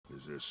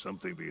there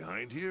something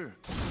behind here?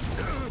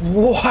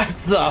 What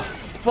the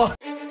fuck?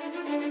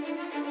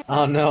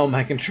 Oh no,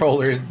 my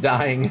controller is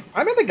dying.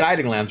 I'm in the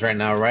Guiding Lands right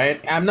now, right?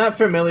 I'm not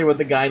familiar with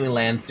the Guiding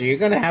Lands, so you're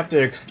gonna have to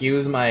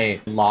excuse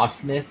my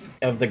lostness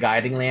of the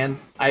Guiding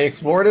Lands. I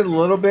explored it a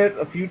little bit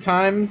a few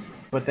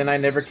times, but then I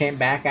never came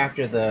back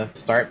after the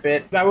start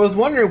bit. I was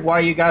wondering why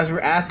you guys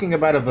were asking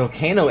about a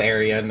volcano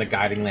area in the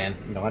Guiding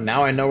Lands. You know, and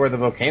now I know where the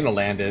volcano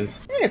land is.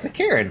 Hey, it's a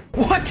Karen.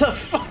 What the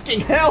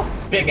fucking hell?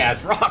 Big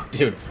ass rock,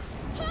 dude.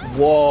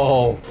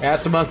 Whoa.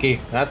 That's a monkey.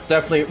 That's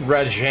definitely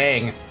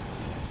Rajang.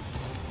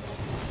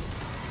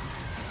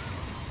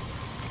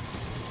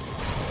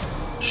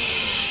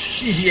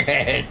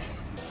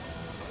 Shit!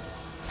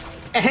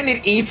 And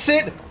it eats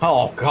it?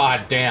 Oh,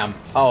 god damn.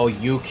 Oh,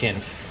 you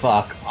can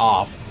fuck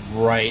off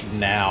right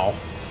now.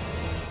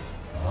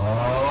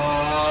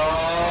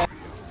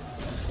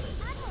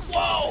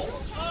 Whoa!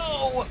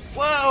 Oh!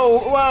 Whoa!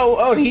 Whoa!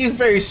 Oh, he's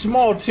very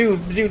small too.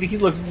 Dude, he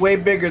looks way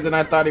bigger than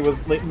I thought he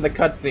was in the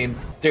cutscene.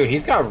 Dude,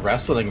 he's got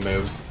wrestling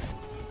moves.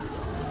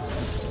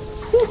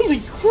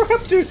 Holy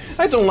crap, dude!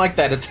 I don't like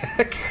that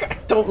attack. I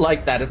don't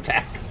like that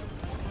attack.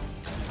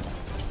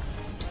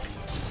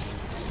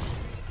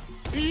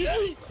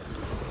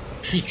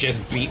 He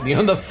just beat me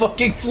on the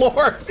fucking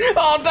floor!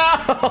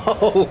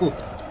 Oh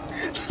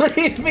no!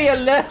 Leave me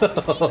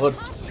alone!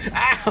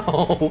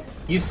 Ow!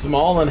 He's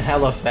small and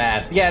hella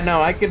fast. Yeah,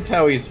 no, I can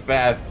tell he's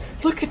fast.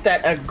 Look at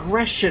that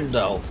aggression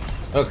though.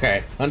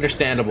 Okay,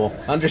 understandable.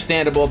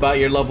 Understandable about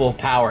your level of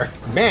power.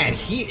 Man,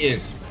 he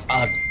is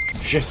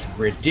just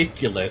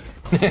ridiculous.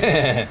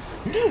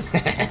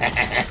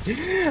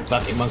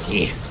 Fucking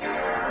monkey.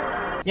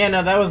 Yeah,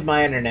 no, that was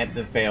my internet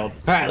that failed.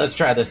 Alright, let's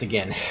try this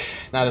again.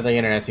 Now that the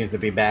internet seems to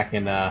be back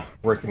in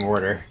working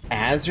order.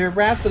 Azure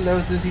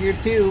Rathalos is here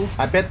too.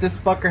 I bet this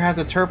fucker has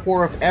a turf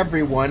war of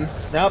everyone.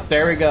 Nope,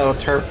 there we go,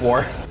 turf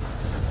war.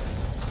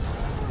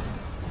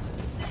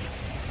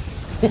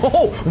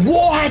 Whoa,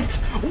 what?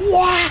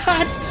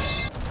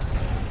 What?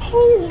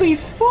 Holy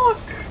fuck.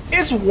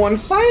 It's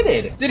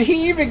one-sided. Did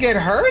he even get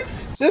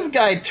hurt? This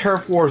guy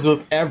turf wars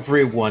with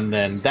everyone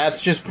then.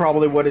 That's just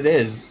probably what it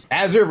is.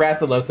 Azure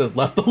Rathalos has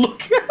left the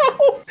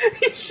lookout.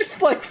 He's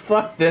just like,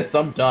 fuck this,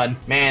 I'm done.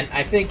 Man,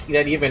 I think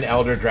that even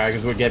Elder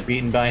Dragons would get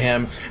beaten by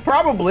him.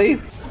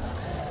 Probably.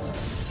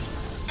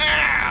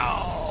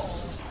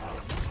 Ow.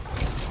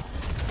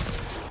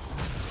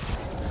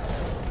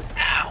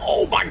 Ow.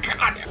 Oh my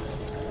god.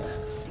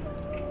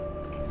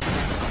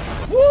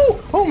 Woo!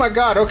 Oh my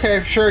god,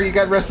 okay, sure, you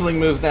got wrestling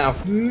moves now.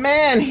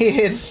 Man, he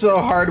hits so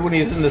hard when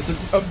he's in this.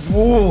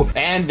 Woo!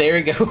 And there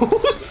he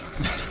goes.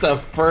 That's the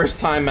first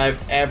time I've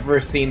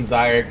ever seen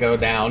Zyre go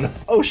down.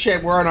 Oh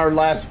shit, we're on our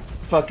last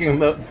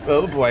fucking.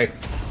 Oh boy.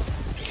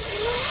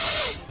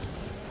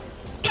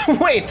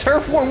 Wait,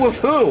 turf war with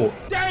who?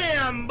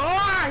 Damn,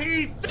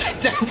 boy!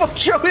 Devil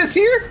Joe is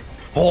here?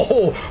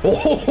 Oh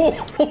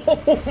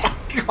my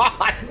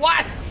god,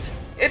 what?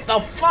 What the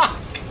fuck?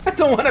 I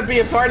don't want to be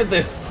a part of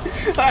this.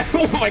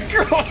 Oh my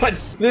god.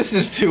 This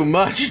is too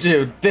much,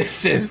 dude.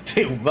 This is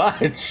too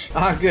much.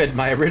 Ah, good.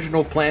 My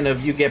original plan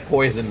of you get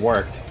poisoned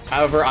worked.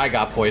 However, I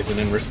got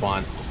poisoned in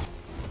response.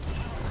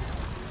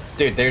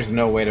 Dude, there's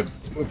no way to...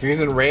 If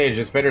he's enraged,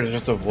 it's better to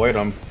just avoid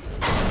him.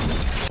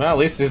 Well, at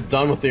least he's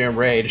done with the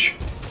enrage.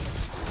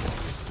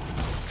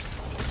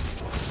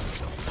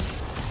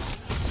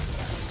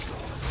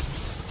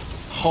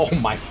 Oh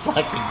my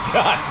fucking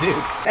god, dude.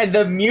 And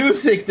the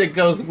music that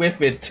goes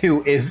with it,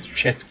 too, is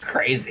just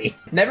crazy.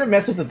 Never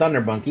mess with the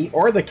Thunder Monkey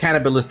or the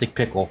Cannibalistic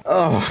Pickle.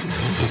 Oh.